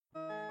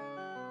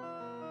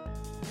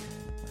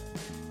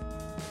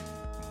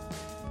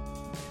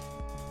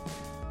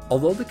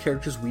Although the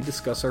characters we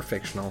discuss are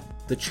fictional,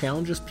 the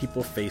challenges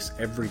people face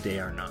every day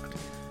are not.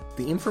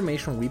 The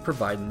information we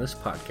provide in this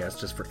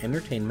podcast is for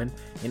entertainment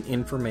and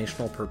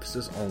informational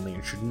purposes only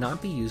and should not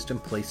be used in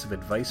place of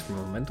advice from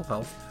a mental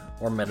health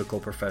or medical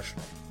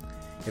professional.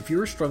 If you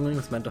are struggling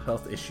with mental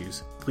health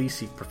issues, please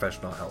seek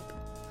professional help.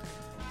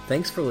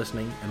 Thanks for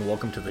listening, and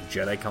welcome to the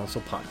Jedi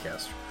Counsel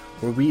podcast,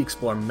 where we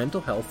explore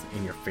mental health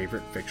in your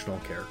favorite fictional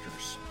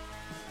characters.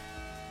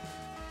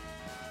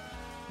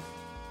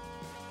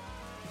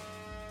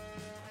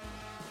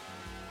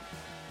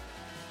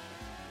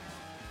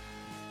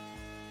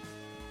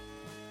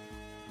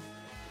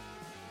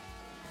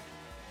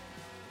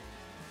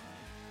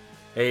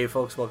 Hey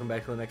folks, welcome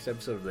back to the next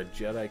episode of the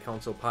Jedi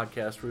Counsel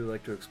podcast, where we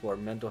like to explore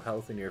mental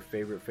health in your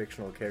favorite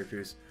fictional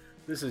characters.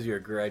 This is your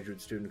graduate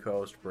student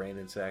co-host,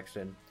 Brandon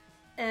Saxton.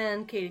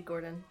 And Katie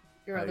Gordon,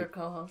 your other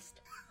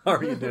co-host. How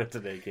are you doing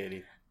today,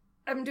 Katie?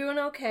 I'm doing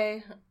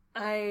okay.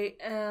 I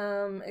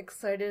am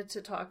excited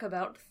to talk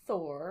about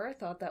Thor. I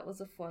thought that was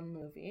a fun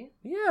movie.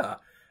 Yeah,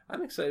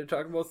 I'm excited to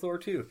talk about Thor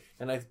too.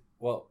 And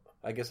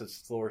I guess it's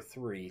Thor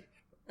 3.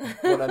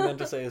 What I meant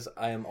to say is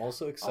I am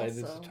also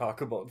excited to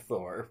talk about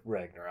Thor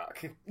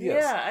Ragnarok.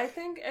 Yes. Yeah, I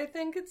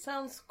think it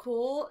sounds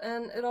cool,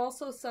 and it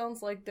also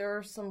sounds like there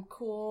are some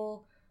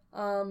cool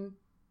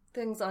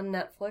things on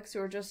Netflix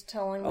you were just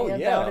telling me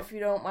about, if you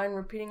don't mind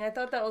repeating. I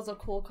thought that was a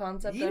cool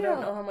concept. Yeah. I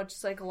don't know how much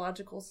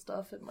psychological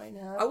stuff it might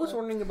have. I was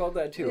wondering about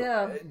that too,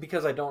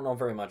 because I don't know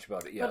very much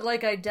about it yet. But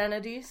like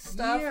identity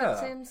stuff,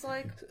 it seems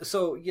like.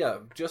 So yeah,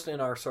 just in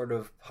our sort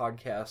of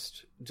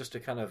podcast, just to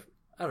kind of,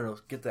 I don't know,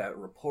 get that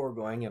rapport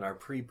going in our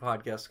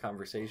pre-podcast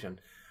conversation,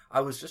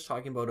 I was just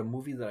talking about a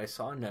movie that I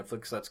saw on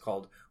Netflix that's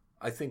called,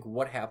 I think,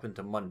 What Happened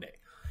to Monday.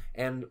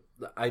 And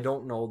I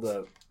don't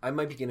know I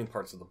might be getting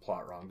parts of the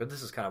plot wrong, but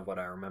this is kind of what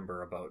I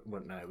remember about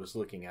when I was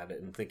looking at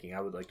it and thinking I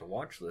would like to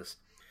watch this,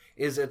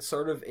 is it's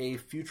sort of a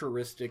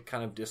futuristic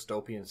kind of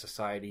dystopian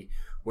society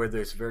where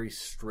there's very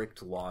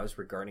strict laws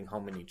regarding how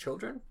many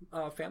children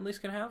families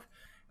can have.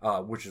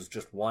 Which is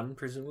just one,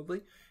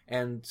 presumably.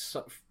 And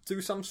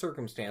through some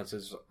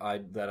circumstances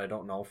that I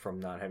don't know from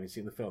not having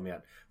seen the film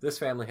yet, this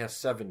family has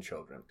 7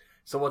 children.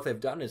 So what they've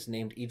done is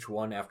named each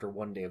one after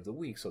one day of the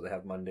week. So they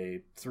have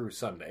Monday through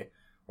Sunday,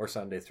 or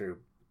Sunday through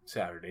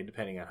Saturday,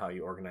 depending on how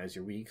you organize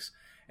your weeks.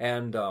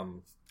 And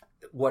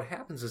what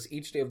happens is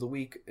each day of the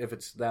week, if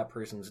it's that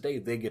person's day,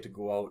 they get to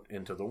go out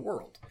into the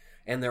world.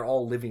 And they're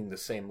all living the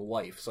same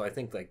life. So I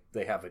think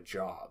they have a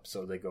job.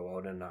 So they go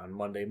out, and on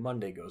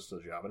Monday goes to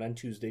the job. And on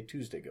Tuesday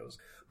goes.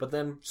 But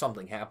then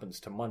something happens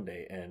to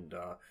Monday, and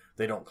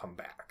they don't come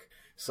back.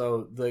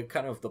 So the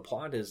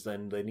plot is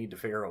then they need to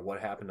figure out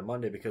what happened to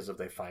Monday, because if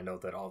they find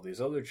out that all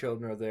these other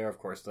children are there, of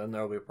course, then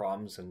there'll be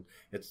problems. And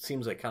it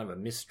seems like kind of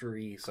a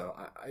mystery. So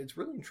it's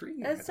really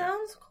intriguing. It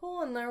sounds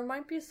cool, and there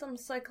might be some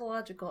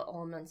psychological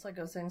elements, like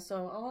I was saying.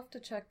 So I'll have to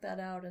check that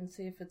out and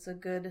see if it's a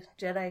good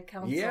Jedi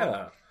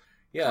Counsel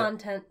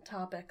content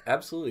topic.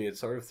 Absolutely. It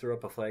sort of threw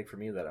up a flag for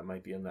me that it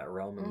might be in that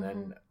realm. And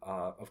then,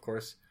 of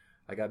course,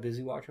 I got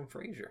busy watching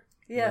Frasier.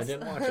 Yes.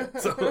 And I didn't watch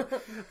it. So,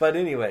 but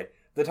anyway,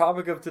 the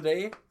topic of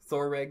today,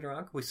 Thor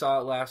Ragnarok. We saw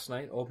it last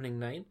night, opening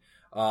night.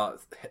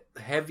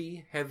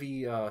 Heavy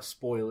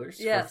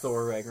spoilers for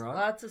Thor Ragnarok.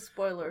 Lots of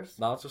spoilers.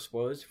 Lots of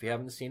spoilers. If you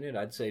haven't seen it,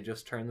 I'd say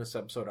just turn this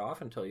episode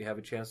off until you have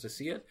a chance to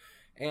see it.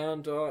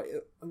 And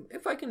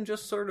if I can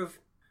just sort of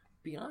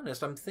be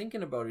honest, I'm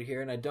thinking about it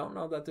here, and I don't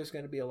know that there's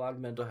going to be a lot of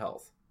mental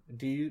health.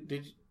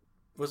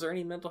 Was there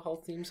any mental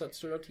health themes that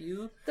stood out to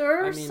you?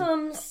 There are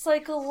some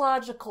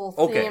psychological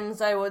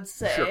themes, I would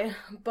say,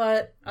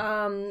 but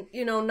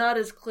not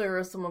as clear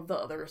as some of the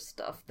other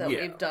stuff that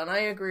we've done. I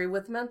agree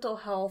with mental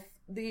health.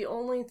 The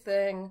only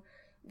thing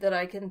that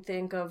I can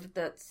think of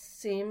that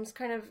seems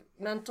kind of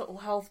mental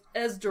health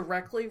as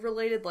directly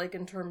related, like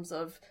in terms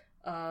of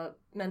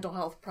mental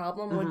health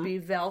problem, would be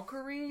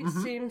Valkyrie.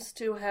 Seems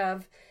to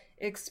have.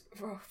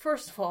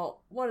 First of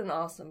all, what an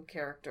awesome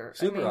character.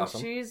 Super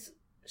awesome.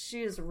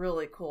 She is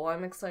really cool.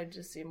 I'm excited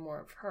to see more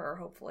of her,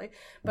 hopefully.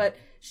 But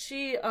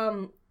she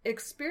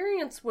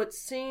experienced what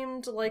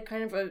seemed like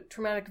kind of a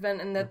traumatic event,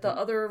 and that the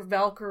other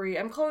Valkyrie,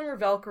 I'm calling her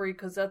Valkyrie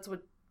because that's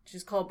what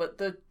she's called, but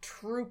the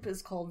troop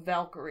is called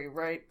Valkyrie,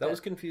 right? That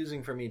was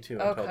confusing for me too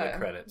until the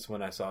credits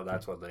when I saw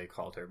that's what they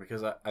called her,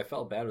 because I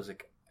felt bad. I was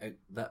like,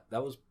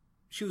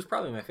 she was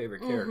probably my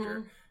favorite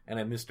character, and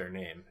I missed her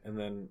name, and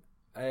then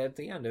at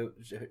the end,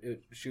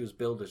 she was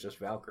billed as just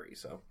Valkyrie,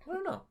 so I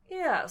don't know.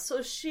 Yeah,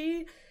 so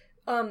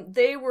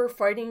they were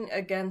fighting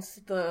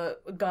against the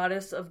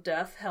goddess of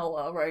death,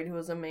 Hela, right, who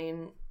was a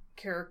main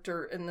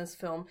character in this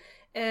film,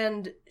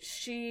 and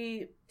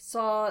she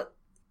saw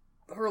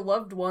her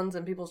loved ones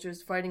and people she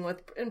was fighting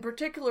with. In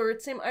particular,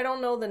 it seemed, I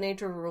don't know the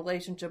nature of the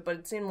relationship, but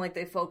it seemed like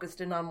they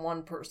focused in on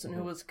one person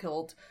who was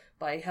killed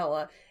by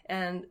Hela,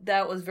 and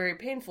that was very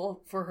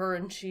painful for her,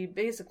 and she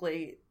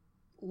basically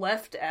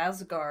left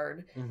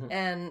Asgard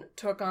and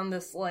took on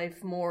this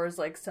life more as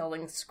like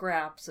selling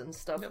scraps and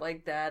stuff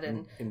like that,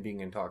 and being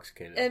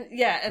intoxicated,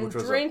 and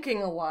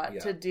drinking a lot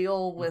to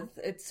deal with.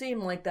 It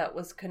seemed like that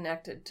was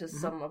connected to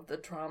some of the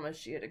trauma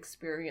she had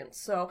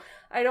experienced. So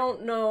I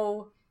don't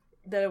know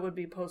that it would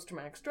be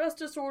post-traumatic stress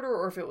disorder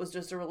or if it was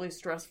just a really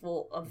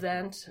stressful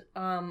event,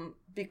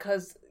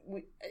 because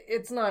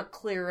it's not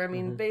clear. I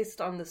mean,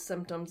 based on the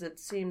symptoms, it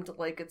seemed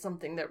like it's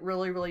something that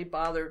really, really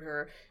bothered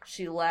her.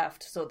 She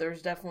left, so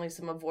there's definitely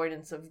some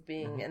avoidance of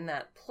being in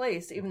that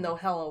place, even though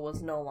Hela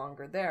was no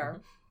longer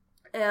there.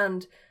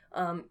 And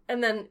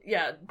then,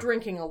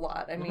 drinking a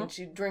lot. I mean,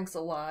 she drinks a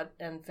lot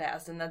and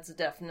fast, and that's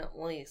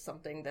definitely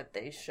something that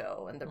they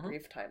show in the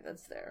brief time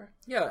that's there.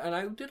 Yeah, and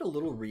I did a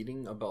little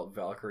reading about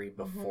Valkyrie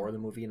before the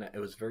movie, and it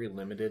was very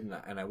limited,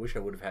 and I wish I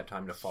would have had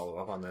time to follow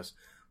up on this.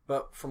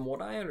 But from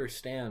what I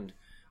understand,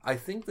 I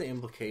think the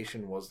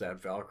implication was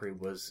that Valkyrie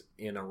was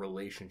in a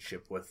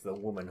relationship with the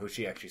woman who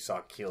she actually saw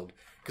killed.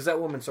 Because that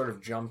woman sort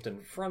of jumped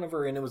in front of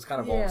her, and it was kind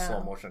of all in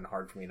slow motion,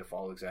 hard for me to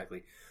follow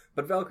exactly.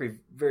 But Valkyrie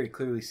very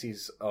clearly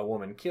sees a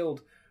woman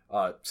killed,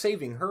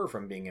 saving her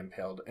from being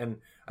impaled. And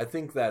I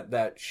think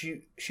that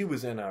she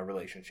was in a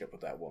relationship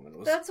with that woman.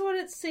 That's what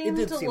it seemed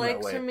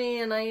to me.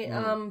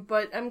 And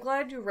but I'm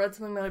glad you read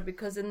something about it,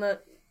 because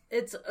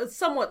it's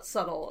somewhat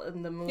subtle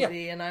in the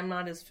movie, and I'm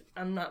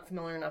not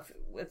familiar enough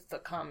with the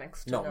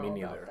comics to know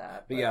about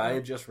that. But I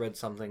had just read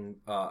something,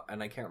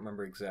 and I can't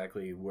remember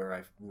exactly where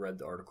I read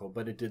the article,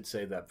 but it did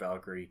say that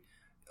Valkyrie,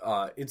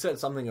 it said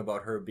something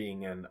about her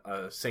being in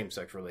a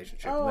same-sex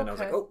relationship. And then I was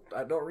like,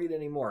 I don't read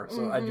anymore.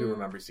 So I do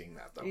remember seeing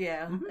that, though.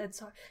 Yeah,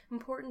 it's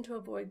important to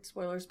avoid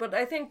spoilers. But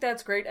I think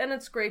that's great. And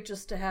it's great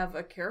just to have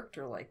a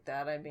character like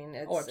that. I mean,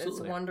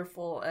 it's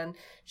wonderful. And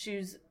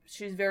she's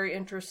very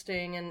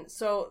interesting. And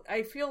so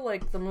I feel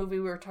like the movie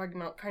we were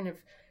talking about kind of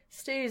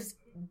stays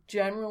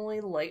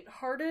generally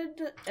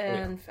lighthearted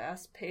and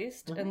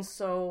fast-paced. And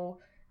so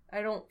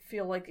I don't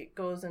feel like it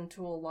goes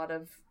into a lot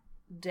of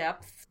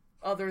depth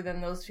other than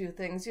those few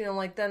things.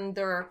 Then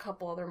there are a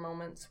couple other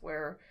moments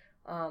where,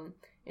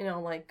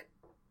 like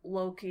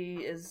Loki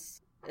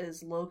is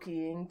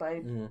Lokiing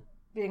by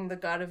being the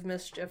god of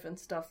mischief and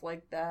stuff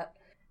like that.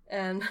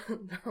 And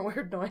there are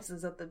weird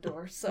noises at the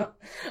door. So,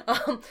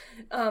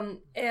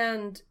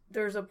 and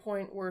there's a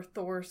point where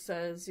Thor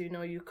says,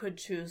 you could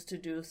choose to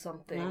do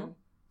something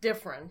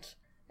different.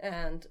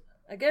 And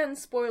again,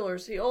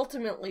 spoilers, he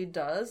ultimately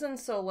does. And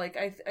so,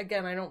 I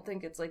don't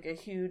think it's like a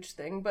huge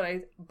thing, but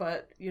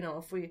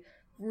if we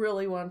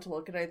really want to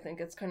look at it, I think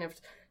it's kind of,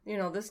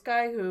 this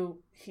guy who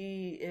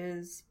he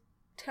is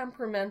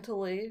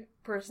temperamentally,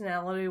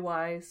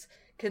 personality-wise,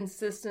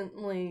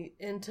 consistently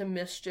into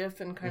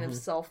mischief and kind of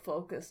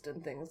self-focused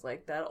and things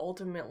like that.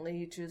 Ultimately,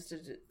 he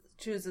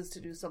chooses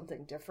to do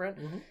something different.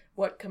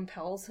 What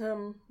compels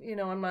him,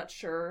 I'm not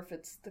sure if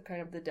it's the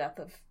kind of the death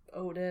of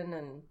Odin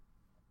and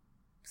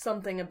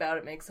something about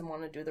it makes him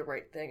want to do the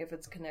right thing, if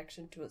it's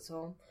connection to his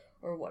home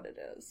or what it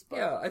is. But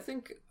I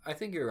think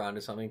you're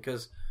onto something,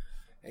 because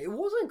it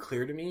wasn't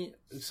clear to me.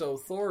 So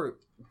Thor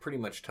pretty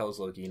much tells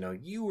Loki,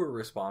 you were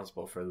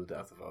responsible for the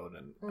death of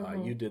Odin.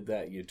 You did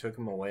that. You took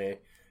him away.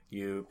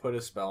 You put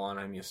a spell on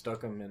him. You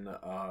stuck him in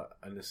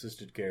an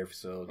assisted care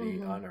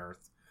facility on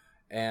Earth.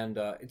 And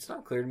it's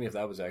not clear to me if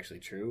that was actually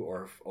true,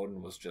 or if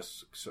Odin was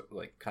just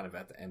kind of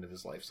at the end of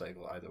his life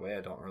cycle. Either way,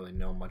 I don't really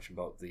know much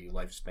about the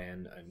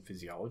lifespan and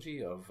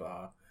physiology of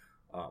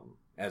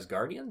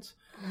Asgardians.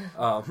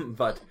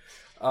 But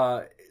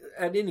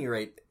at any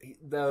rate,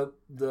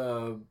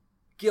 the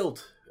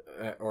guilt,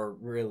 or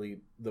really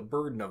the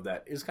burden of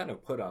that, is kind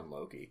of put on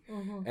Loki.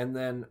 And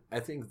then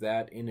I think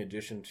that, in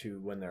addition to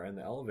when they're in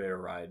the elevator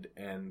ride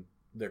and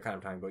they're kind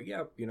of talking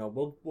about,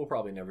 we'll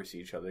probably never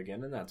see each other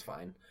again, and that's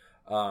fine.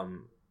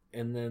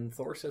 And then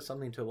Thor says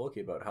something to Loki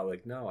about how,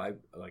 no, I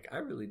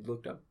really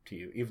looked up to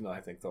you, even though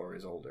I think Thor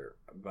is older,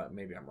 but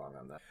maybe I'm wrong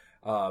on that.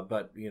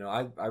 But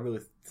I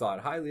really thought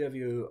highly of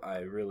you.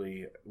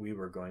 We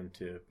were going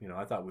to,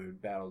 I thought we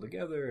would battle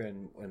together,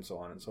 and so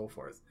on and so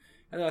forth.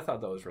 And I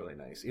thought that was really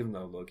nice, even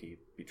though Loki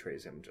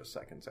betrays him just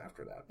seconds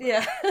after that. But.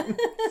 Yeah.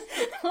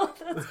 Well,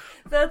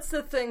 that's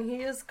the thing. He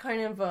is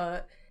kind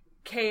of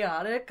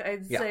chaotic.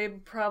 I'd say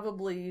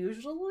probably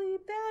usually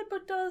bad,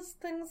 but does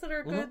things that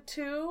are good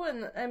too.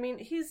 And I mean,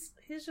 he's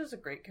just a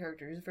great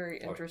character. He's very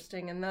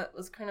interesting. And that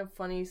was kind of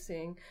funny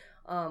seeing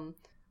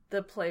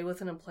the play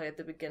within a play at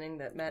the beginning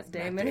that Matt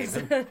Damon is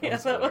in. That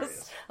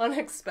was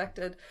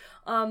unexpected.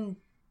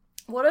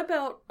 What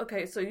about,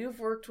 so you've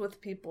worked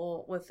with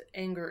people with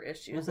anger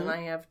issues, and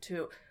I have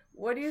too.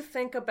 What do you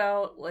think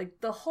about,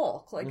 the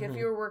Hulk? If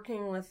you were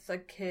working with a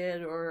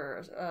kid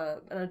or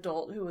an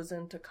adult who was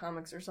into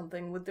comics or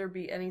something, would there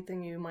be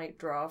anything you might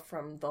draw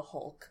from the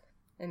Hulk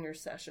in your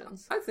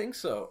sessions? I think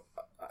so.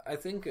 I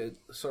think it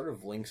sort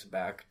of links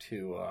back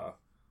to,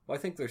 I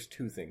think there's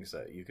two things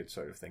that you could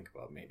sort of think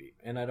about, maybe.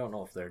 And I don't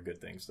know if they're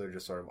good things. They're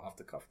just sort of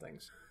off-the-cuff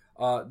things.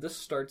 This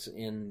starts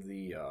in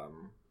the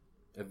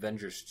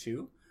Avengers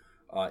 2.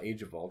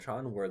 Age of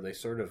Ultron, where they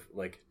sort of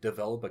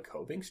develop a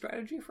coping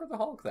strategy for the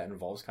Hulk that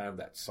involves kind of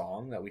that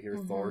song that we hear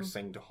Thor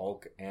sing to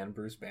Hulk and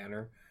Bruce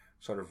Banner,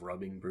 sort of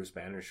rubbing Bruce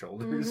Banner's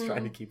shoulders,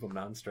 trying to keep him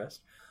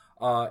non-stressed.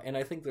 And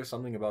I think there's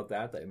something about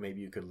that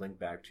maybe you could link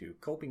back to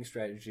coping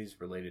strategies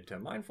related to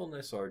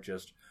mindfulness, or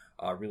just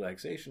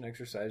relaxation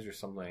exercise or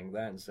something like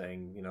that, and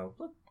saying,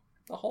 look,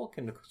 the Hulk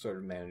can sort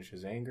of manage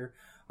his anger.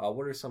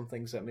 What are some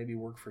things that maybe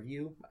work for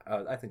you?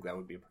 I think that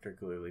would be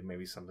particularly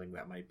maybe something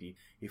that might be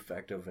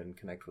effective and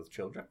connect with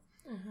children.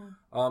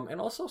 Mm-hmm. And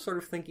also sort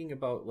of thinking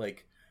about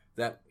like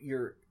that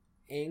your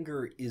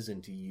anger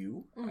isn't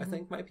you, I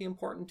think might be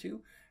important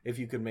too. If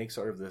you could make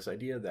sort of this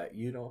idea that,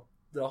 you know,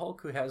 the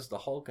Hulk who has the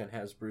Hulk and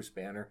has Bruce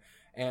Banner,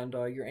 and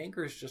your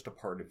anger is just a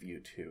part of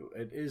you too.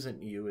 It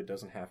isn't you. It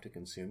doesn't have to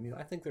consume you.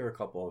 I think there are a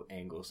couple of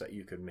angles that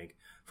you could make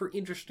for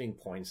interesting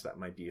points that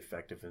might be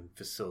effective in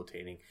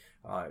facilitating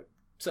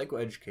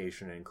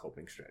psychoeducation and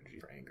coping strategy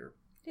for anger.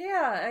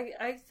 Yeah,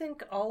 I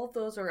think all of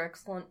those are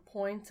excellent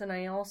points, and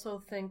I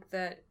also think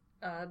that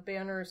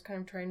Banner is kind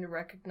of trying to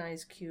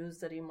recognize cues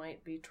that he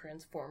might be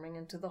transforming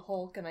into the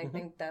Hulk, and I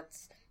think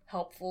that's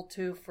helpful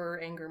too for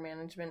anger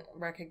management,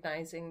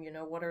 recognizing, you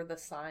know, what are the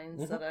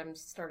signs that I'm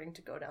starting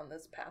to go down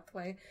this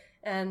pathway.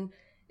 And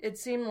it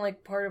seemed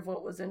like part of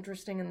what was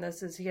interesting in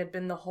this is he had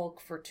been the Hulk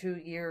for 2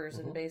 years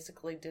and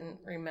basically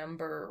didn't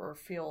remember or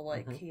feel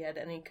like he had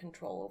any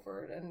control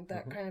over it. And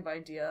that kind of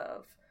idea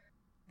of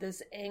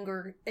this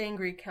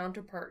angry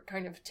counterpart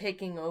kind of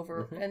taking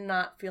over and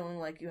not feeling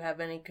like you have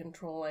any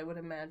control, I would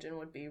imagine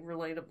would be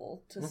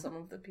relatable to some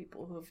of the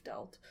people who have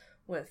dealt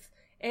with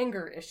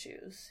anger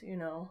issues, you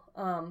know.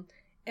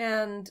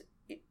 And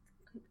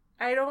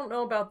I don't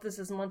know about this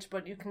as much,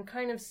 but you can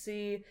kind of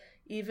see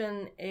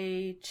even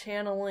a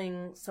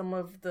channeling some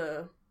of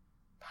the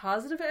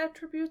positive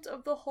attributes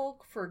of the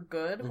Hulk for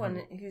good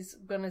when he's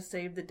going to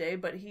save the day,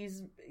 but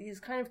he's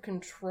kind of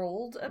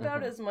controlled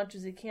about it as much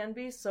as he can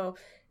be. So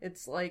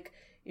it's like,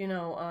 you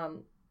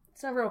know,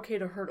 it's never okay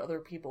to hurt other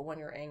people when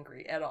you're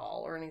angry at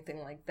all or anything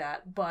like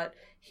that. But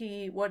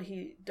what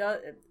he does,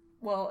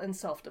 well, in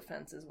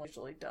self-defense is what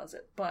usually does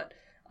it. But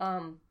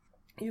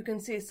you can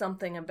see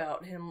something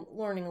about him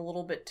learning a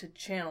little bit to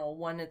channel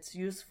when it's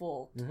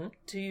useful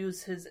to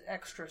use his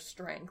extra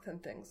strength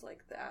and things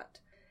like that.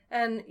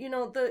 And, you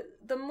know,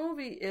 the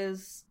movie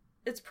it's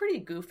pretty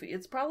goofy.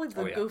 It's probably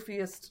the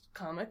goofiest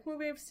comic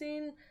movie I've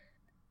seen,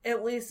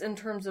 at least in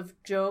terms of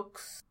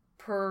jokes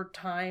per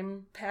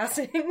time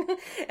passing.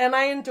 And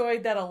I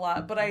enjoyed that a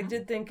lot, but I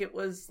did think it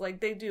was, like,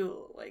 they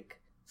do, like,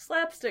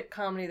 slapstick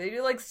comedy. They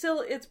do, like,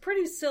 silly, it's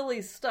pretty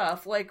silly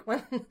stuff, like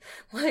when,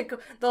 like,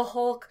 the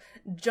Hulk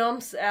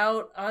jumps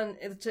out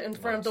in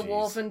front of the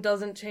wolf and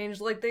doesn't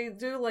change. Like, they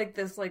do, like,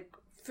 this, like,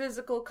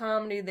 physical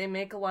comedy. They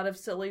make a lot of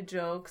silly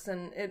jokes,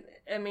 and it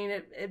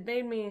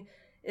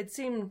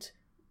seemed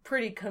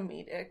pretty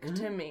comedic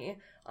to me.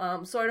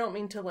 So I don't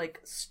mean to, like,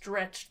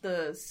 stretch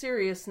the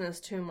seriousness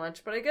too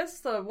much, but I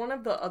guess one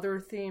of the other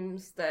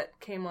themes that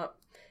came up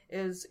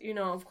is, you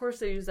know, of course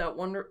they use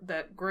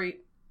that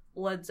great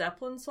Led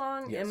Zeppelin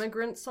song,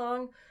 Immigrant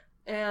Song,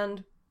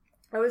 and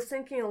I was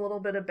thinking a little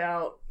bit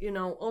about, you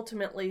know,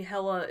 ultimately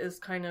Hela is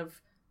kind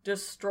of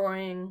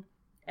destroying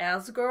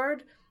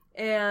Asgard,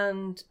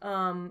 and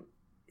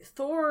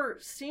Thor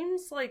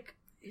seems like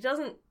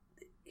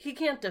he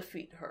can't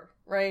defeat her,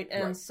 right?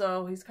 And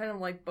so he's kind of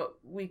like, but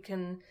we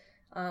can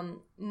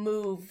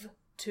move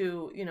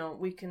to, you know,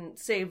 we can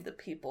save the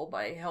people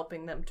by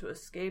helping them to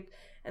escape.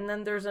 And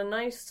then there's a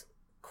nice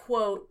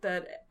quote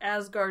that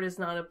Asgard is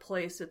not a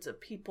place, it's a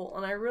people.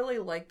 And I really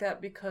like that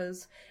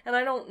because, and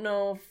I don't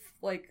know if,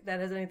 like,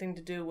 that has anything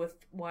to do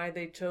with why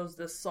they chose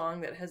this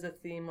song that has a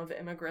theme of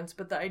immigrants,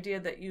 but the idea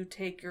that you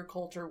take your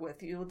culture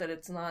with you, that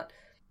it's not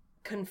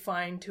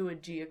confined to a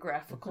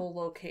geographical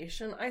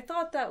location, I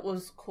thought that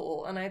was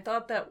cool. And I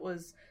thought that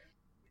was,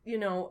 you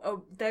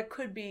know, that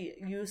could be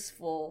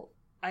useful,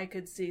 I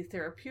could see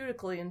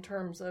therapeutically, in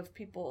terms of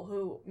people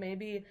who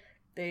maybe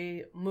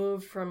they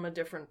moved from a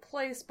different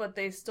place, but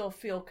they still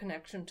feel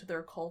connection to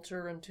their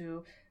culture and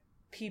to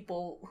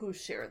people who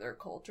share their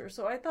culture.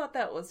 So I thought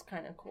that was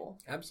kind of cool.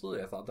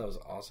 Absolutely. I thought that was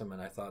awesome.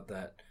 And I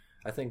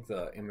think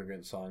the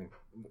Immigrant Song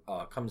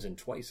comes in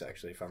twice,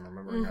 actually, if I'm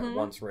remembering right.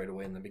 Once right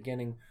away in the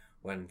beginning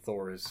when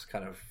Thor is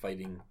kind of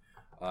fighting,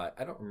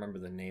 I don't remember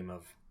the name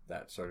of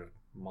that sort of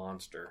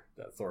monster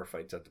that Thor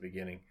fights at the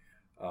beginning.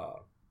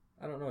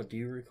 I don't know. Do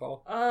you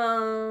recall?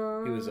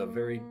 He was a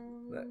very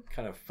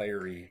kind of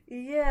fiery.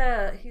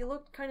 Yeah, he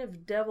looked kind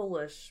of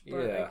devilish,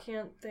 but I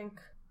can't think.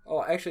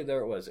 Oh, actually,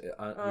 there it was. We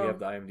have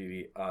the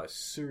IMDb.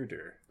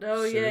 Surtur.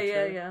 Oh,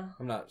 Surtur? yeah.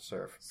 I'm not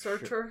sure.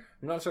 Surtur?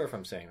 I'm not sure if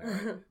I'm saying that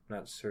right. I'm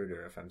not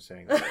Surtur if I'm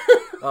saying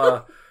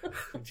that.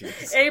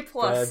 Geez, A+.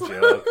 Bad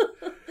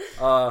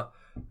joke.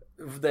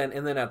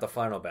 Then at the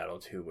final battle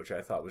too, which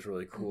I thought was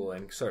really cool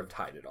and sort of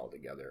tied it all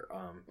together,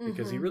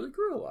 because he really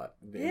grew a lot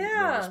in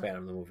the span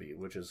of the movie,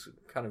 which is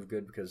kind of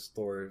good because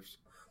Thor's,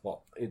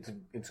 well, it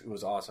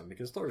was awesome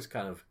because Thor's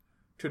kind of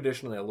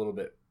traditionally a little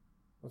bit,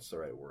 what's the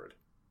right word?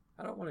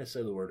 I don't want to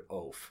say the word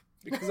oaf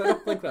because I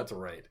don't think that's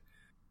right.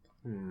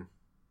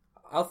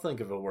 I'll think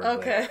of a word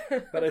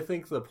later, but I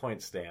think the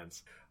point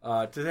stands.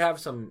 To have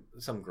some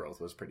growth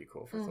was pretty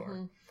cool for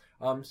Thor.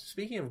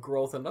 Speaking of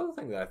growth, another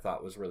thing that I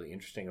thought was really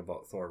interesting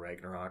about Thor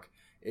Ragnarok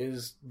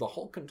is the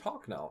Hulk can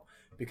talk now,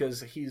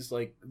 because he's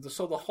like,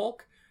 so the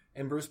Hulk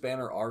and Bruce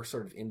Banner are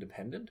sort of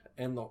independent,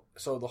 and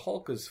so the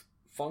Hulk is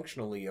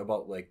functionally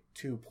about like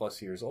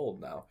 2+ years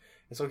old now.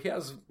 And so he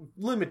has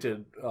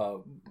limited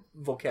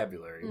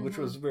vocabulary, which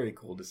was very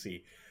cool to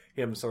see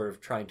him sort of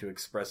trying to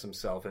express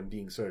himself and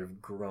being sort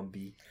of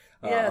grumpy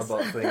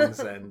about things.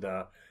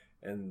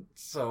 And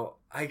so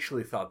I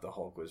actually thought the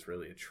Hulk was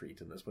really a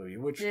treat in this movie,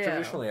 which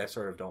traditionally I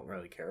sort of don't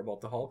really care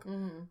about the Hulk.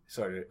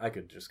 I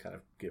could just kind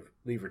of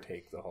leave or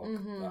take the Hulk.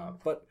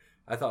 But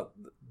I thought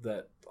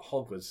that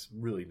Hulk was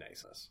really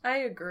nice. I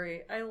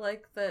agree. I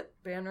like that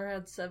Banner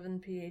had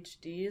 7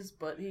 PhDs,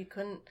 but he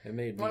couldn't.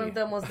 One of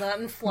them was not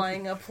in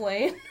flying a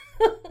plane.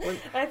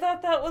 I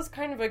thought that was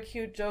kind of a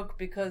cute joke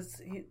because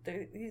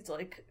he's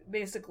like,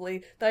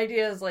 basically, the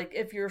idea is like,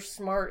 if you're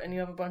smart and you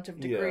have a bunch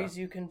of degrees,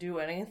 you can do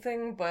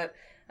anything. But,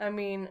 I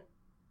mean,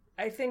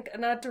 I think,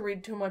 not to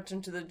read too much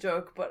into the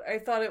joke, but I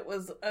thought it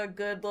was a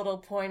good little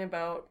point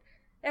about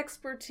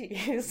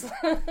expertise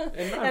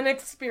and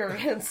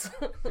experience.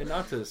 And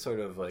not to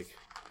sort of like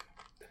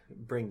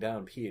bring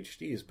down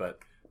PhDs, but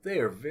they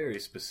are very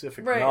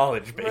specific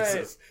knowledge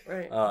bases.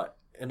 Right.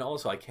 And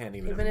also, I can't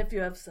even if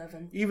you have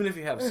 7. Even if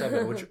you have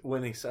 7, which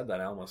when he said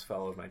that, I almost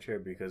fell out of my chair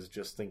because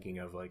just thinking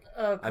of like,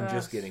 I'm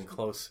just getting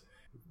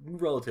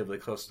relatively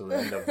close to the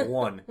end of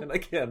 1, and I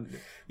can't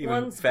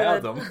even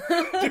fathom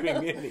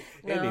doing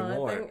any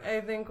more.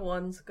 I think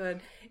 1's good.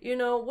 You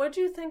know, what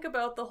do you think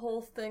about the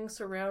whole thing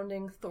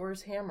surrounding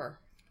Thor's hammer?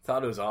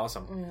 Thought it was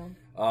awesome.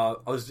 I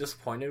was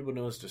disappointed when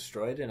it was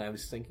destroyed, and I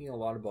was thinking a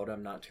lot about it.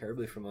 I'm not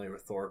terribly familiar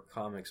with Thor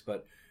comics,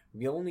 but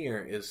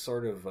Mjolnir is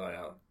sort of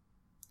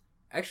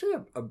actually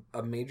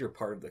a major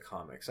part of the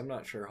comics. I'm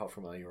not sure how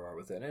familiar you are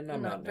with it, and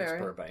I'm not an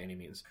expert by any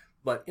means.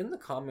 But in the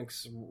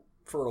comics,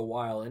 for a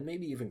while, and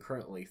maybe even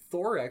currently,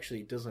 Thor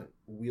actually doesn't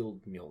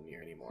wield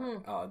Mjolnir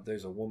anymore.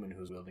 There's a woman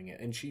who's wielding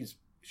it, and she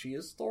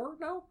is Thor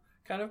now,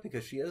 kind of,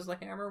 because she has the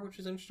hammer, which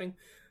is interesting.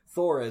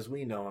 Thor, as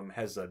we know him,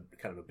 has a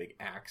kind of a big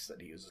axe that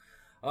he uses.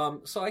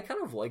 So I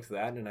kind of liked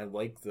that, and I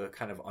liked the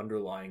kind of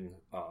underlying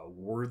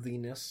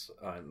worthiness,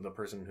 the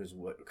person who's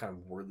kind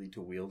of worthy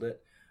to wield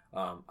it.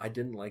 I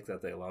didn't like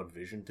that they allowed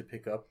Vision to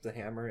pick up the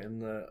hammer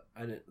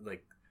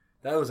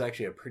that was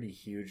actually a pretty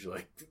huge,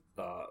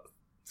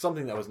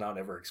 something that was not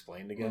ever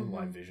explained again,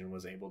 why Vision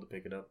was able to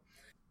pick it up.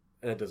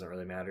 And it doesn't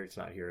really matter, it's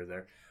not here or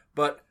there.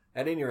 But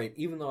at any rate,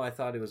 even though I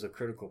thought it was a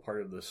critical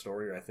part of the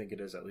story, or I think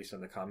it is, at least in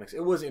the comics,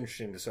 it was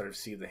interesting to sort of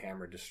see the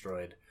hammer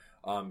destroyed,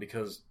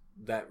 because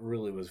that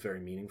really was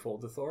very meaningful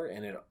to Thor,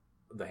 and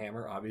the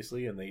hammer,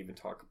 obviously, and they even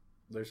talk,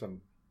 there's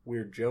some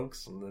weird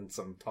jokes, and then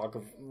some talk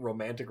of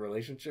romantic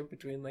relationship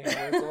between the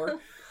hammer and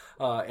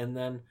Thor, and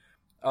then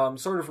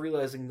sort of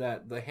realizing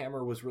that the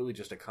hammer was really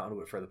just a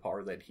conduit for the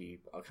power that he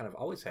kind of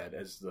always had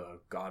as the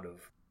god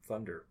of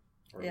thunder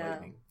or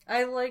lightning.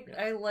 I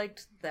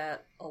liked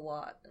that a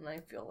lot, and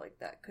I feel like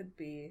that could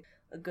be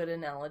a good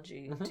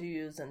analogy to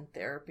use in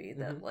therapy.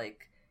 That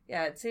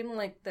it seemed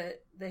like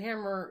the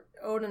hammer,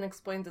 Odin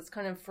explains it's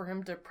kind of for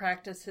him to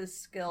practice his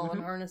skill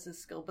and harness his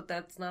skill, but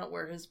that's not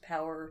where his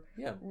power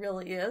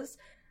really is.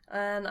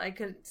 And I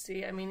could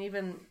see, I mean,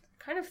 even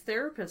kind of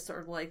therapists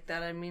are like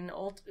that. I mean,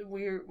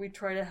 we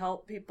try to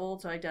help people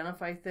to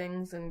identify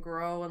things and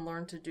grow and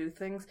learn to do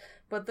things,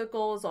 but the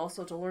goal is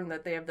also to learn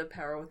that they have the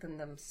power within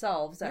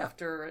themselves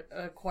after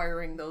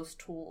acquiring those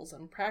tools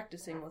and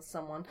practicing with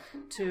someone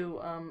to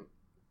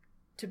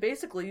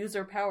basically use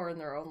their power in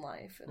their own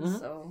life. And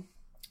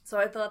so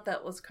I thought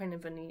that was kind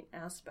of a neat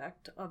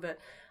aspect of it.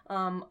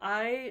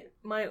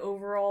 My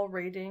overall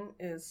rating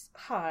is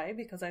high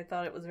because I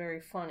thought it was very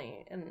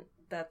funny, and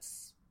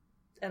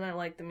I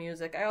like the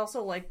music. I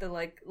also like the,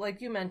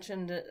 like you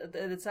mentioned,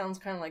 it sounds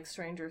kind of like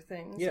Stranger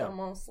Things,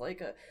 almost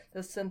like the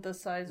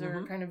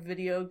synthesizer kind of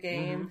video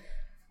game.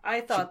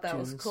 I thought that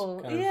was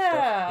cool.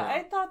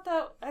 I thought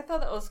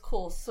that was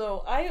cool.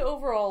 So I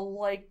overall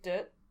liked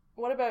it.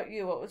 What about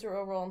you? What was your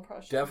overall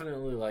impression?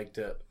 Definitely liked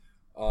it.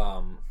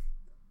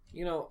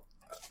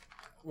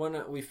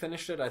 When we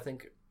finished it, I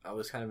think I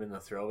was kind of in the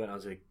throw of it. I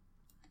was like,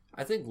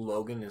 I think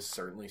Logan is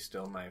certainly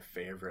still my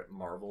favorite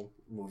Marvel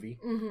movie,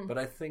 but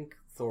I think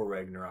Thor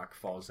Ragnarok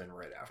falls in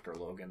right after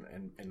Logan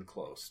and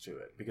close to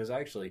it. Because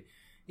actually,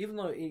 even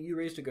though you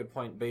raised a good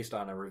point based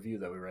on a review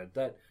that we read,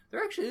 that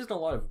there actually isn't a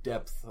lot of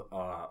depth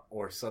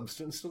or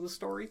substance to the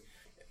story,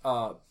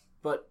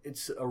 but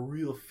it's a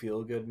real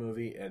feel-good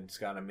movie, and it's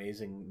got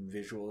amazing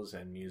visuals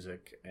and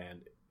music, and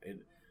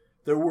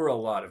there were a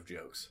lot of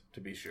jokes,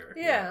 to be sure.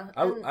 Yeah.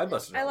 I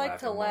busted I like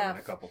to laugh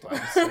a couple times.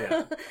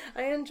 Yeah.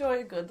 I enjoy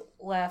a good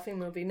laughing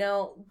movie.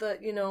 Now,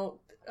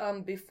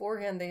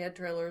 beforehand they had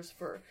trailers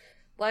for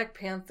Black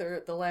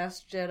Panther, The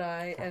Last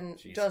Jedi, and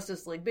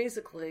Justice League.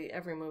 Basically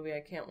every movie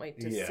I can't wait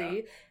to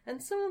see. And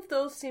some of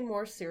those seem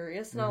more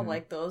serious, and I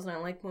like those, and I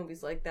like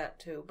movies like that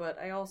too. But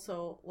I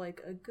also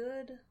like a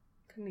good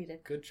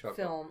comedic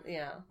film.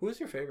 Yeah. Who's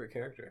your favorite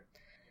character?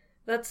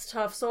 That's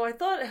tough. So I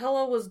thought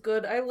Hela was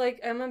good.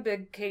 I'm a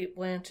big Cate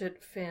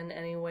Blanchett fan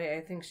anyway.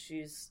 I think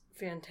she's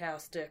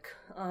fantastic.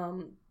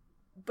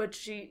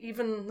 but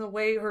even the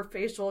way her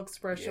facial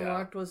expression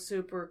looked was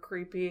super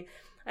creepy.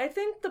 I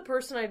think the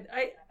person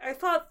I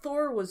thought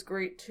Thor was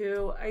great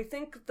too. I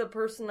think the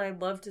person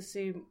I'd love to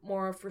see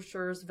more of for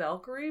sure is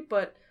Valkyrie,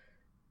 but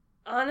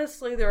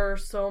honestly there are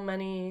so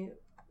many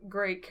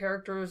great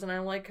characters and I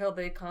like how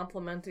they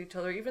complement each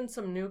other. Even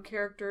some new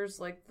characters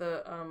like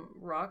the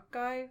rock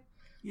guy.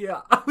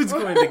 Yeah, I was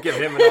going to give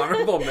him an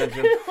honorable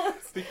mention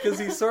because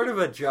he's sort of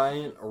a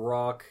giant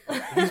rock.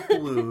 He's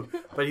blue,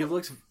 but he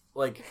looks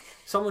like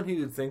someone who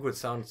you'd think would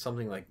sound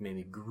something like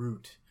maybe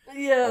Groot.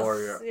 Yes,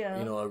 or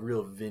a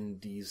real Vin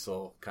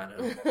Diesel kind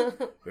of,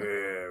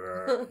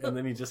 and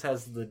then he just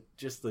has the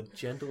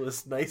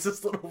gentlest,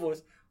 nicest little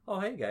voice. Oh,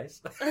 hey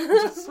guys,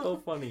 just so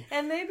funny.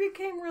 And they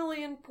became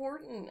really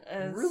important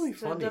as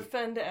to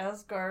defend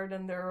Asgard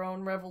and their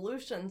own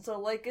revolution.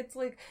 So it's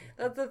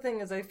that's the thing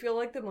is I feel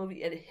like the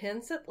movie it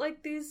hints at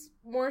these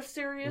more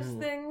serious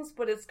things,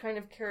 but it's kind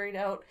of carried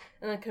out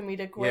in a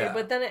comedic way. Yeah.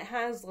 But then it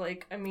has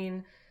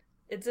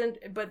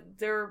but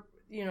they're.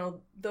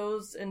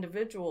 Those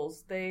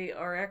individuals, they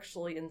are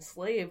actually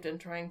enslaved and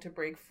trying to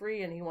break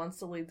free, and he wants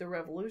to lead the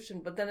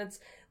revolution. But then it's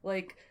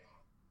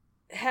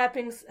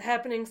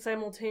happening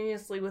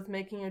simultaneously with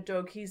making a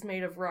joke. He's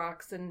made of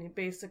rocks, and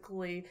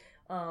basically,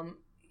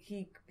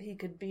 he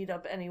could beat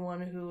up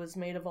anyone who is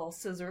made of all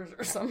scissors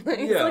or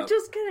something. Yeah. It's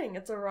just kidding.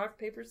 It's a rock,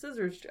 paper,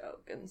 scissors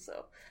joke. And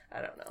so,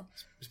 I don't know.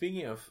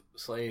 Speaking of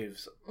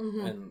slaves,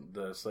 and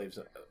the slaves,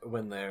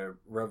 when their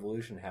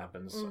revolution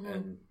happens,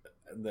 and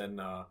then,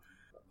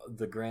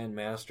 the Grand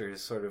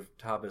Master's sort of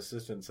top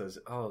assistant says,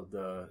 "Oh,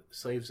 the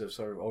slaves have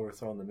sort of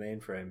overthrown the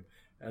mainframe,"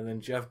 and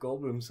then Jeff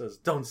Goldblum says,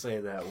 "Don't say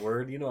that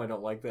word. You know I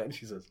don't like that." And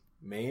she says,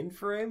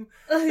 "Mainframe?"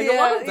 A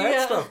lot of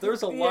that stuff.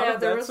 There's a lot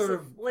of that sort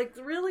of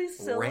really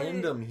silly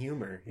random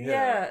humor.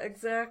 Yeah,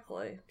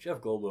 exactly.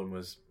 Jeff Goldblum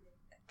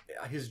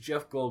his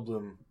Jeff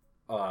Goldblum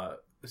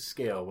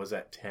scale was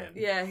at 10.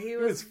 Yeah, he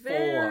was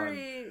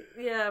very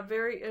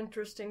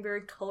interesting,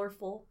 very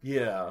colorful.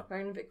 Yeah,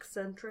 kind of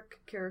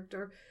eccentric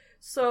character.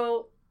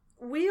 So.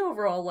 We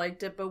overall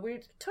liked it, but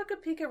we took a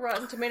peek at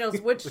Rotten Tomatoes,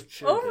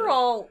 which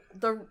overall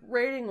the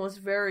rating was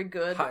very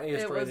good.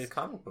 Highest rated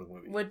comic book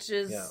movie, which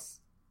is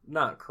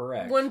not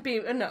correct. Wouldn't be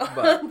but...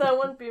 that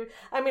wouldn't be.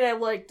 I mean, I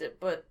liked it,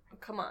 but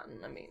come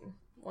on, I mean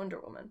Wonder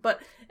Woman,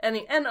 but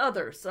and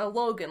others.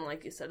 Logan,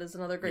 like you said, is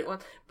another great one.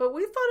 But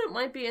we thought it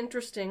might be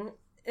interesting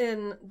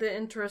in the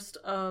interest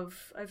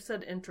of I've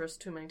said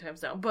interest too many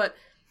times now, but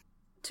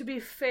to be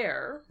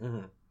fair.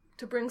 Mm-hmm.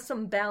 To bring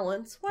some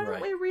balance, why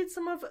don't we read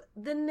some of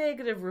the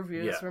negative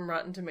reviews from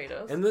Rotten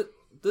Tomatoes? And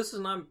this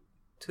is not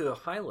to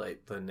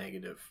highlight the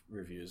negative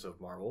reviews of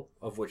Marvel,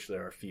 of which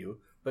there are a few,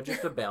 but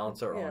just to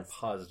balance our own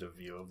positive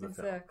view of the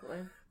film. Exactly.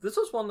 This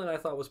was one that I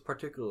thought was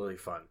particularly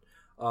fun.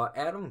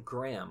 Adam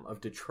Graham of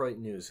Detroit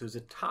News, who's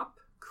a top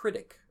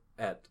critic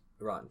at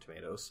Rotten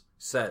Tomatoes,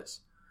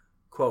 says,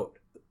 quote,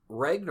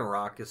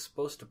 "Ragnarok is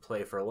supposed to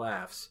play for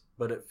laughs,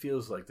 but it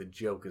feels like the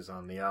joke is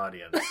on the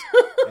audience."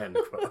 End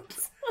quote.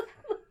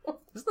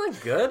 Isn't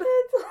that good?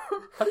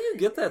 How do you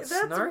get that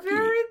snarky? That's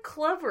very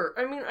clever.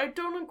 I mean, I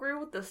don't agree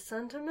with the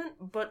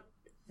sentiment, but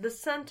the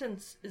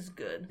sentence is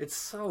good. It's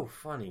so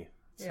funny.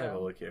 Let's have a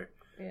look here.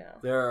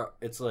 Yeah.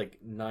 It's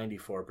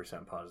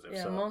 94% positive,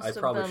 yeah, so I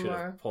probably should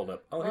have pulled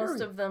up. Oh, most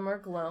of them are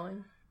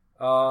glowing.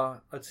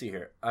 Let's see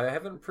here. I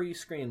haven't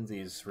pre-screened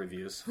these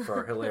reviews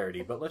for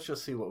hilarity, but let's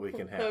just see what we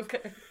can have.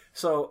 Okay.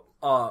 So,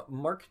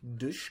 Mark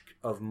Dushk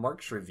of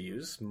Mark's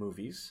Reviews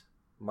Movies.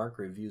 Mark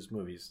reviews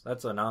movies.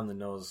 That's an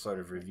on-the-nose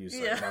sort of review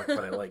site, Mark,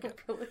 but I like it.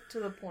 Really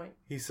to the point.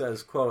 He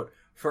says, quote,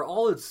 "For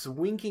all its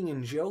winking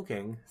and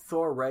joking,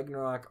 Thor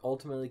Ragnarok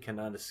ultimately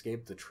cannot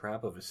escape the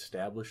trap of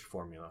established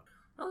formula."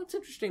 Well, that's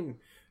interesting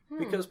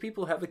because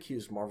people have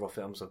accused Marvel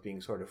films of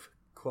being sort of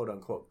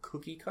quote-unquote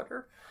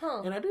cookie-cutter,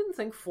 and I didn't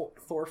think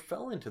Thor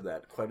fell into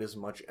that quite as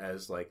much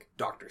as,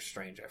 Doctor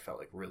Strange, I felt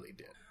like really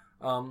did.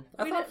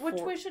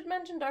 We should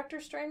mention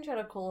Doctor Strange had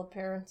a cool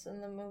appearance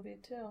in the movie,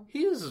 too.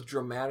 He has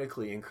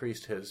dramatically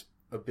increased his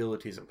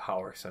abilities and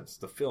power since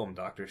the film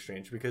Doctor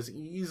Strange because he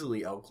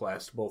easily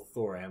outclassed both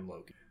Thor and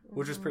Loki,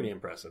 which is pretty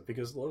impressive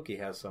because Loki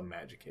has some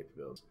magic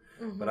capabilities.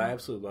 Mm-hmm. But I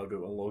absolutely loved it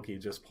when Loki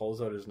just pulls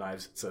out his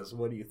knives and says,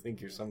 "What do you think?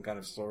 You're some kind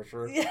of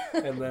sorcerer?" Yeah.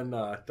 And then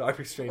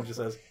Doctor Strange just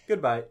says,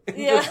 "Goodbye."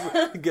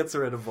 Yeah. gets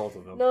rid of both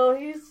of them. No,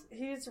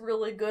 he's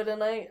really good,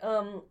 and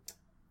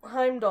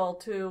Heimdall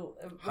too.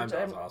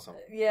 Heimdall's awesome.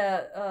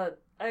 Yeah,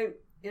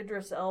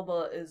 Idris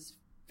Elba is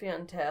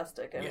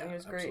fantastic. I mean, he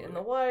was great in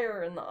The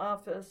Wire, in The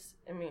Office.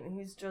 I mean,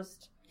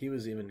 he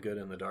was even good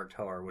in The Dark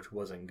Tower, which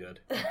wasn't good.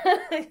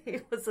 He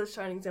was a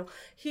shining example.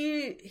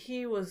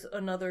 He was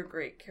another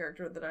great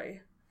character that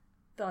I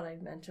thought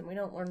I'd mention. We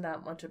don't learn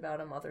that much about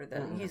him other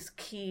than he's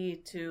key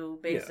to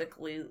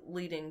basically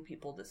leading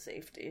people to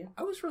safety.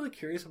 I was really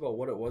curious about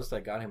what it was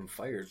that got him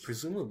fired,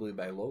 presumably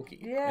by Loki.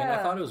 Yeah. And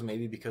I thought it was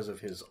maybe because of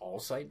his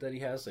all-sight that he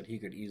has, that he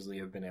could easily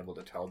have been able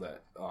to tell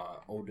that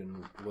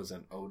Odin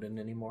wasn't Odin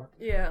anymore.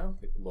 Yeah.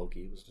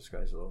 Loki was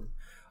disguised as Odin.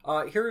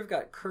 Here we've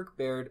got Kirk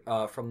Baird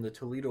from the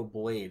Toledo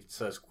Blade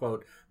says,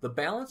 quote, "The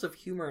balance of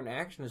humor and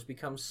action has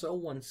become so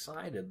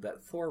one-sided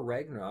that Thor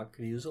Ragnarok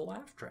could use a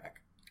laugh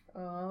track."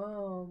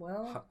 Oh,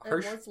 well, it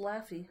was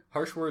laughy.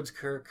 Harsh words,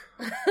 Kirk.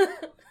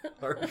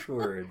 Harsh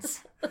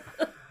words.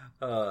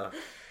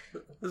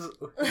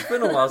 It's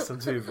been a while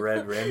since we've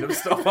read random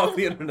stuff off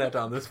the internet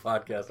on this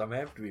podcast. I'm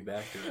happy to be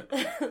back to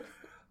it.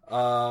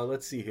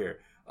 Let's see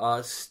here.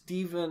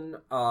 Stephen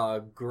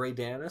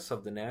Graydanis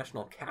of the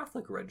National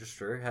Catholic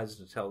Register has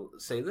to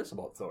say this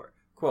about Thor.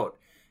 Quote,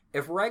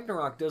 "If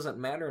Ragnarok doesn't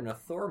matter in a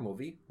Thor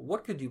movie,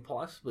 what could you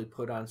possibly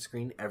put on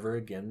screen ever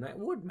again that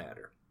would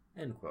matter?"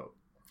 End quote.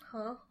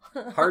 Huh?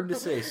 Hard to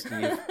say,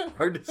 Steve.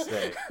 Hard to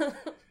say.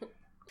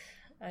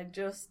 I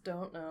just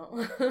don't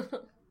know.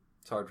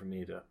 It's hard for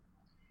me to...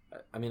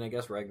 I mean, I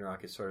guess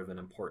Ragnarok is sort of an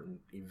important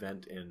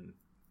event in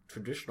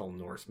traditional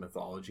Norse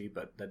mythology,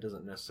 but that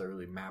doesn't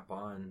necessarily map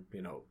on,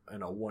 in a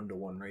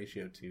 1-to-1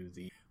 ratio to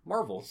the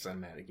Marvel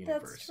Cinematic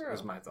Universe. That's true.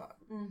 Is my thought.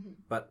 Mm-hmm.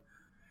 But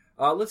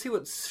let's see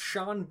what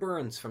Sean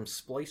Burns from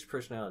Spliced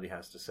Personality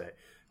has to say.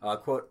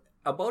 Quote,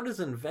 "About as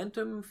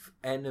inventive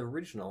and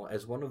original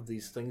as one of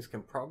these things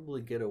can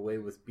probably get away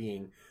with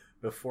being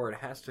before it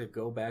has to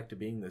go back to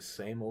being the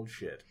same old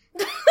shit."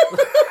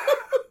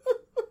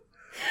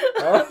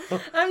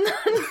 I'm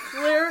not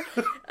clear.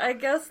 I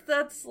guess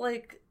that's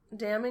like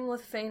damning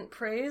with faint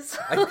praise.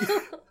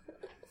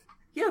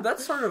 Yeah,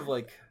 that's sort of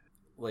like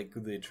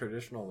the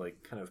traditional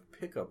kind of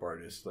pickup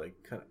artist,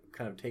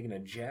 kind of taking a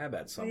jab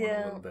at someone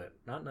a little bit.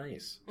 Not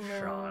nice, no.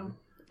 Sean.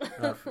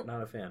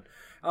 Not a fan.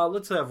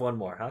 Let's have one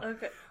more, huh?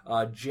 Okay.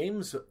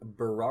 James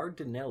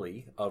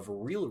Berardinelli of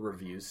Real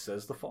Reviews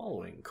says the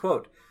following,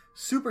 quote,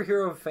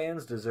 "Superhero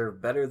fans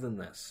deserve better than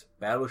this.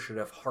 Battle should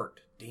have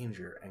heart,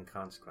 danger, and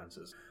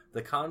consequences.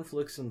 The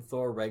conflicts in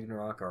Thor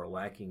Ragnarok are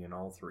lacking in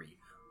all three."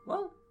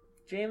 Well,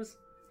 James,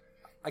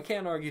 I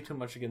can't argue too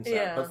much against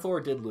that, but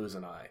Thor did lose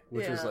an eye,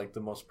 which is like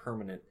the most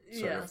permanent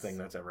sort of thing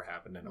that's ever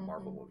happened in a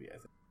Marvel movie, I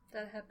think.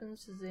 That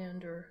happens to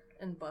Xander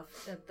and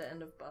Buff at the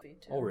end of Buffy,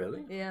 too. Oh,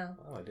 really? Yeah.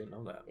 Oh, I didn't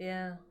know that.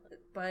 Yeah.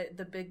 By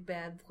the big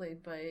bad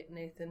played by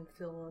Nathan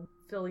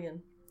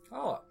Fillion.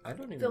 Oh, I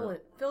don't even know.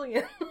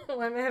 Fillion.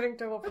 I'm having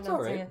trouble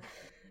pronouncing it.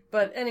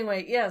 But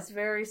anyway, yes,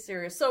 very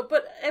serious. So,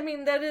 but, I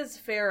mean, that is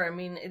fair. I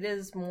mean, it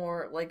is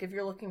more, like, if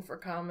you're looking for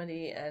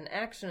comedy and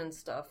action and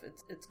stuff,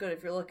 it's good.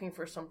 If you're looking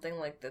for something,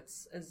 like,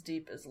 that's as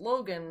deep as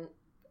Logan,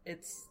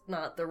 it's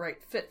not the right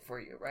fit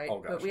for you, right? Oh,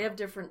 gosh, but we have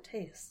different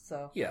tastes,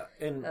 so... Yeah,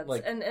 and,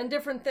 and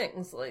different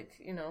things, like,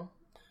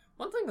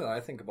 One thing that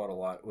I think about a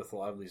lot with a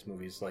lot of these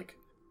movies, like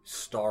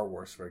Star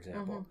Wars, for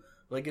example,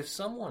 like, if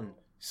someone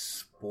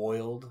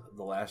spoiled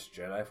The Last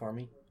Jedi for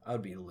me, I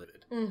would be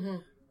livid. Mm-hmm.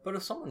 But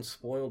if someone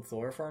spoiled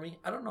Thor for me,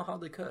 I don't know how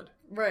they could.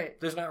 Right.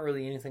 There's not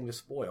really anything to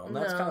spoil. And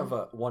that's kind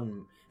of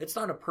it's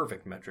not a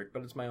perfect metric,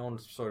 but it's my own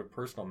sort of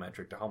personal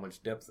metric to how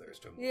much depth there is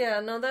to it. Yeah,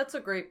 no, that's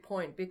a great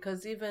point,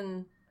 because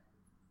even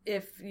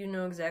if you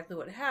know exactly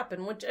what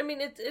happened, which, I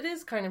mean, it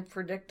is kind of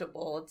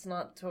predictable. It's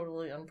not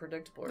totally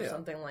unpredictable or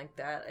something like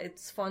that.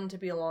 It's fun to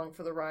be along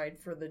for the ride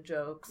for the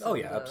jokes. Oh,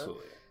 yeah,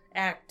 absolutely.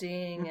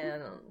 Acting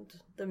and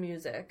the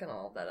music and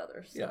all that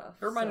other stuff. Yeah,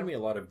 it reminded me a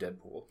lot of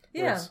Deadpool.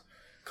 Yeah. It's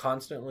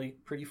constantly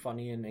pretty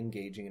funny and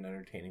engaging and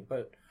entertaining,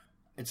 but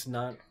it's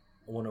not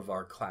one of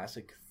our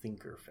classic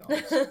thinker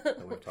films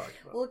that we've talked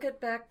about. We'll get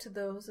back to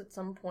those at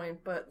some point,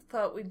 but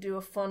thought we'd do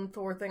a fun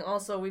Thor thing.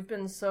 Also, we've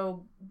been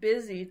so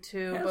busy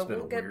too, but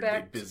we'll get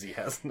back. Busy,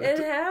 hasn't it?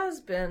 It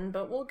has been,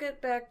 but we'll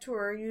get back to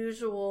our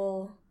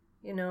usual,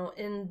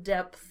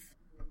 in-depth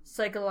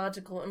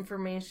psychological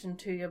information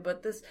to you.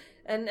 But this,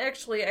 and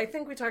actually, I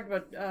think we talked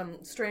about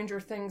Stranger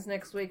Things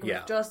next week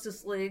with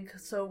Justice League.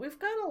 So we've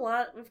got a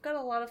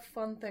lot of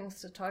fun things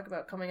to talk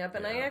about coming up.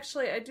 And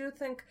I do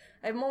think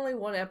I'm only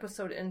one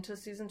episode into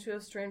season 2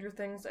 of Stranger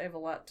Things. I have a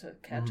lot to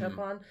catch up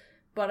on,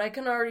 but I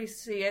can already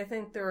see. I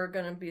think there are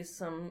going to be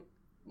some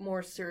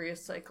more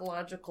serious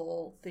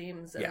psychological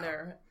themes in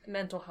there,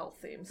 mental health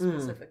themes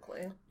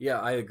specifically. Yeah,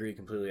 I agree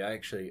completely. I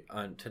actually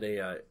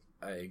today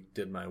I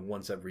did my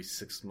once every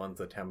 6 month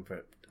attempt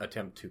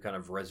to kind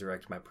of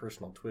resurrect my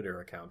personal Twitter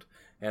account,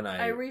 and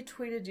I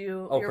retweeted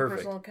your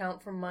personal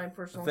account from my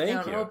personal account.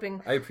 Thank you.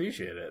 Hoping I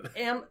appreciate it.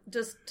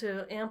 Just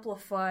to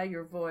amplify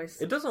your voice.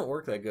 It doesn't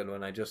work that good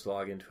when I just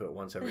log into it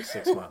once every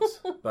 6 months,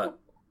 but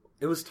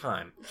it was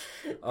time.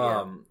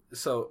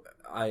 So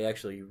I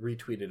actually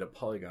retweeted a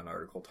Polygon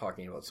article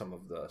talking about some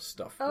of the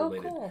stuff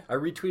related. Cool. I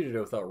retweeted it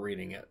without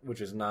reading it,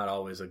 which is not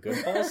always a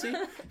good policy,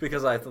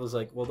 because I was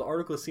like, well, the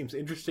article seems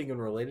interesting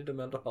and related to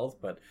mental health,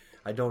 but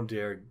I don't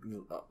dare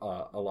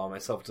allow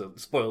myself to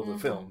spoil the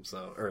film,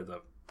 or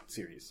the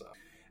series. So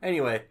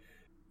anyway,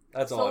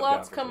 that's all I've got. So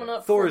lots coming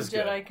up. Thor's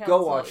good. Jedi Counsel.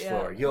 Go watch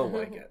Thor. You'll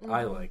like it.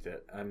 I liked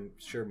it. I'm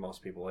sure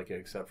most people like it,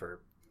 except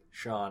for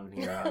Sean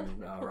here on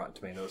Rotten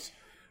Tomatoes.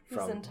 He's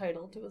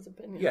entitled to his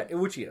opinion. Yeah,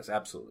 which he is,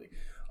 absolutely.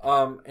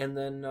 And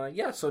then,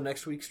 so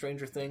next week,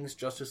 Stranger Things,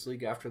 Justice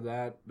League after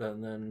that,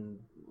 and then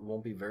it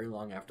won't be very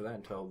long after that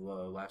until The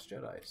Last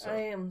Jedi. So. I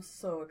am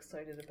so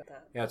excited about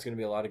that. Yeah, it's going to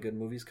be a lot of good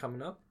movies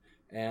coming up.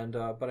 And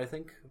but I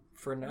think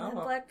for now, and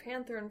Black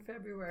Panther in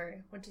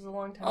February, which is a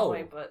long time Oh,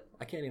 away, but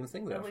I can't even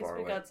think that at least far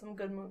we away. got some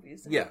good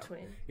movies in Yeah.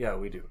 between. Yeah,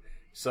 we do.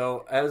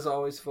 So, as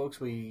always, folks,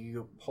 we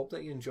hope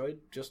that you enjoyed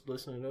just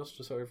listening to us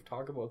to sort of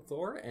talk about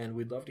Thor, and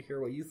we'd love to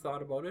hear what you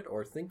thought about it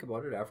or think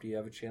about it after you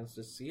have a chance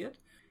to see it.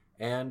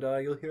 And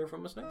you'll hear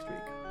from us next week.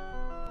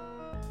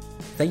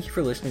 Thank you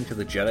for listening to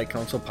the Jedi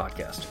Counsel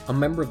podcast, a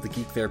member of the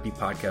Geek Therapy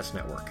Podcast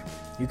Network.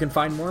 You can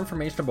find more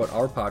information about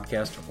our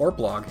podcast or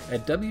blog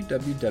at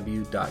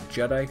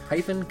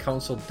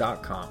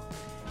www.jedi-counsel.com.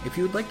 If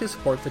you would like to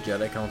support the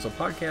Jedi Counsel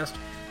podcast,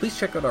 please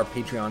check out our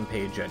Patreon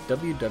page at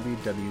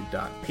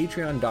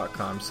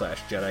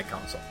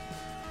www.patreon.com/JediCounsel.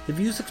 The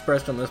views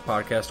expressed on this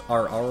podcast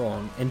are our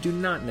own and do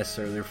not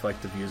necessarily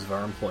reflect the views of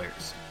our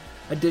employers.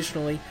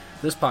 Additionally,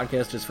 this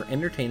podcast is for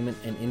entertainment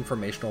and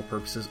informational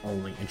purposes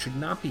only and should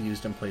not be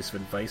used in place of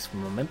advice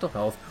from a mental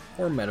health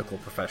or medical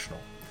professional.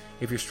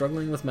 If you're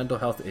struggling with mental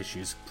health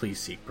issues, please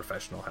seek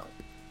professional help.